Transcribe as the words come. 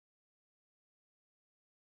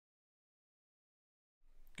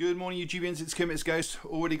Good morning, YouTubians. It's Kermit's Ghost.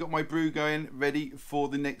 Already got my brew going, ready for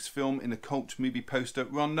the next film in the cult movie poster.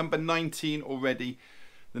 We're on number 19 already.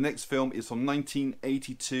 The next film is from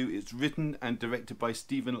 1982. It's written and directed by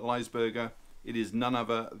Steven Leisberger. It is none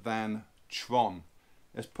other than Tron.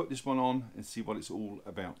 Let's put this one on and see what it's all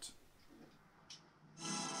about.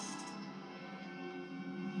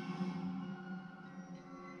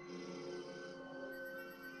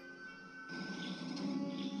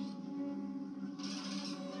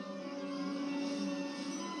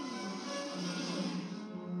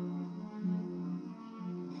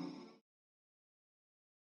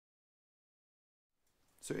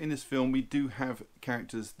 So in this film we do have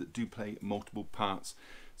characters that do play multiple parts.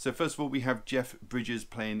 So first of all we have Jeff Bridges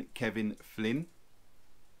playing Kevin Flynn.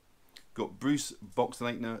 Got Bruce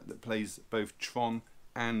Boxleitner that plays both Tron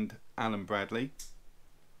and Alan Bradley.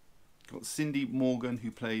 Got Cindy Morgan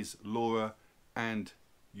who plays Laura and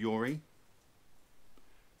Yori.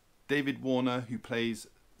 David Warner who plays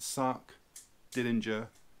Sark, Dillinger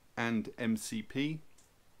and MCP.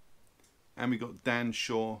 And we got Dan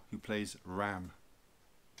Shaw who plays Ram.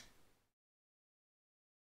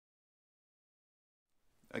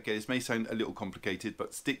 Okay, this may sound a little complicated,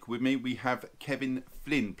 but stick with me. We have Kevin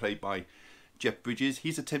Flynn, played by Jeff Bridges.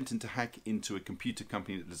 He's attempting to hack into a computer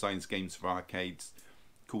company that designs games for arcades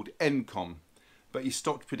called Encom, but he's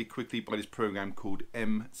stopped pretty quickly by this program called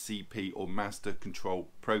MCP, or Master Control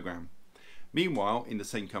Program. Meanwhile, in the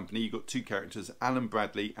same company, you've got two characters, Alan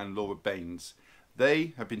Bradley and Laura Baines.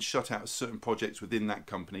 They have been shut out of certain projects within that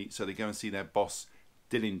company, so they go and see their boss,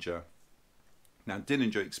 Dillinger. Now,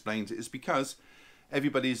 Dillinger explains it's because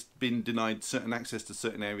everybody's been denied certain access to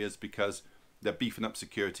certain areas because they're beefing up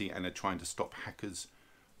security and they're trying to stop hackers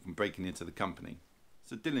from breaking into the company.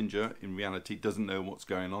 So Dillinger, in reality, doesn't know what's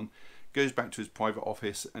going on, goes back to his private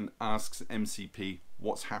office and asks MCP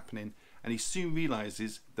what's happening, and he soon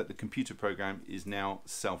realizes that the computer program is now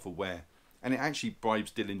self-aware, and it actually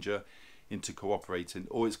bribes Dillinger into cooperating,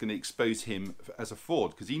 or it's going to expose him as a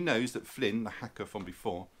fraud, because he knows that Flynn, the hacker from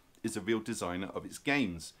before, is a real designer of its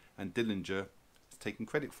games, and Dillinger taking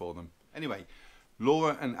credit for them. Anyway,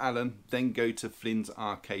 Laura and Alan then go to Flynn's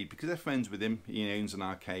arcade because they're friends with him. He owns an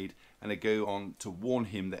arcade, and they go on to warn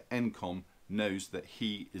him that Encom knows that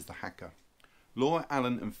he is the hacker. Laura,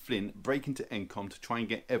 Alan and Flynn break into Encom to try and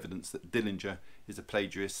get evidence that Dillinger is a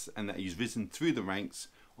plagiarist and that he's risen through the ranks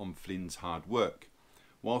on Flynn's hard work.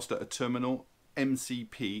 Whilst at a terminal,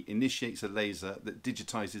 MCP initiates a laser that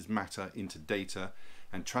digitizes matter into data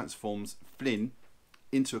and transforms Flynn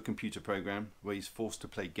into a computer program where he's forced to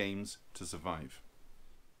play games to survive.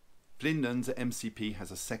 Flynn learns that MCP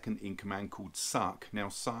has a second in command called Sark. Now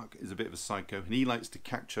Sark is a bit of a psycho and he likes to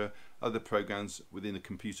capture other programs within the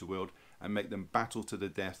computer world and make them battle to the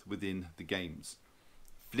death within the games.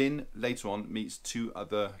 Flynn later on meets two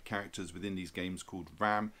other characters within these games called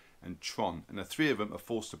Ram and Tron, and the three of them are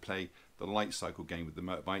forced to play the light cycle game with the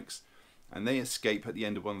motorbikes, and they escape at the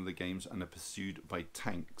end of one of the games and are pursued by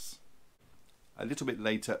tanks. A little bit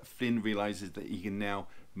later, Flynn realizes that he can now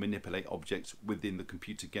manipulate objects within the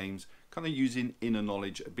computer games, kind of using inner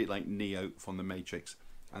knowledge, a bit like Neo from the Matrix.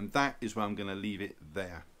 And that is where I'm going to leave it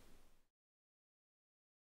there.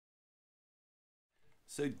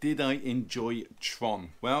 So did I enjoy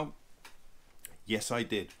Tron? Well, yes I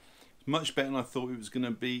did. Much better than I thought it was going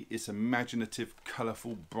to be. It's imaginative,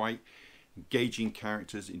 colourful, bright, engaging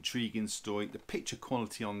characters, intriguing story. The picture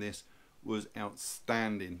quality on this was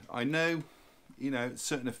outstanding. I know,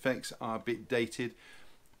 certain effects are a bit dated,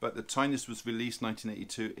 but the time this was released,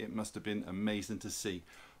 1982, it must have been amazing to see.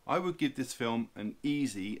 I would give this film an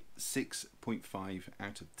easy 6.5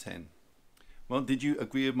 out of 10. Well, did you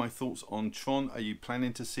agree with my thoughts on Tron? Are you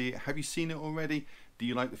planning to see it? Have you seen it already? Do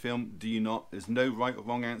you like the film? Do you not? There's no right or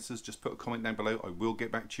wrong answers. Just put a comment down below. I will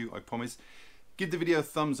get back to you, I promise. Give the video a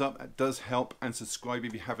thumbs up. That does help. And subscribe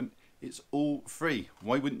if you haven't. It's all free.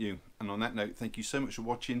 Why wouldn't you? And on that note, thank you so much for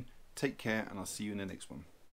watching. Take care, and I'll see you in the next one.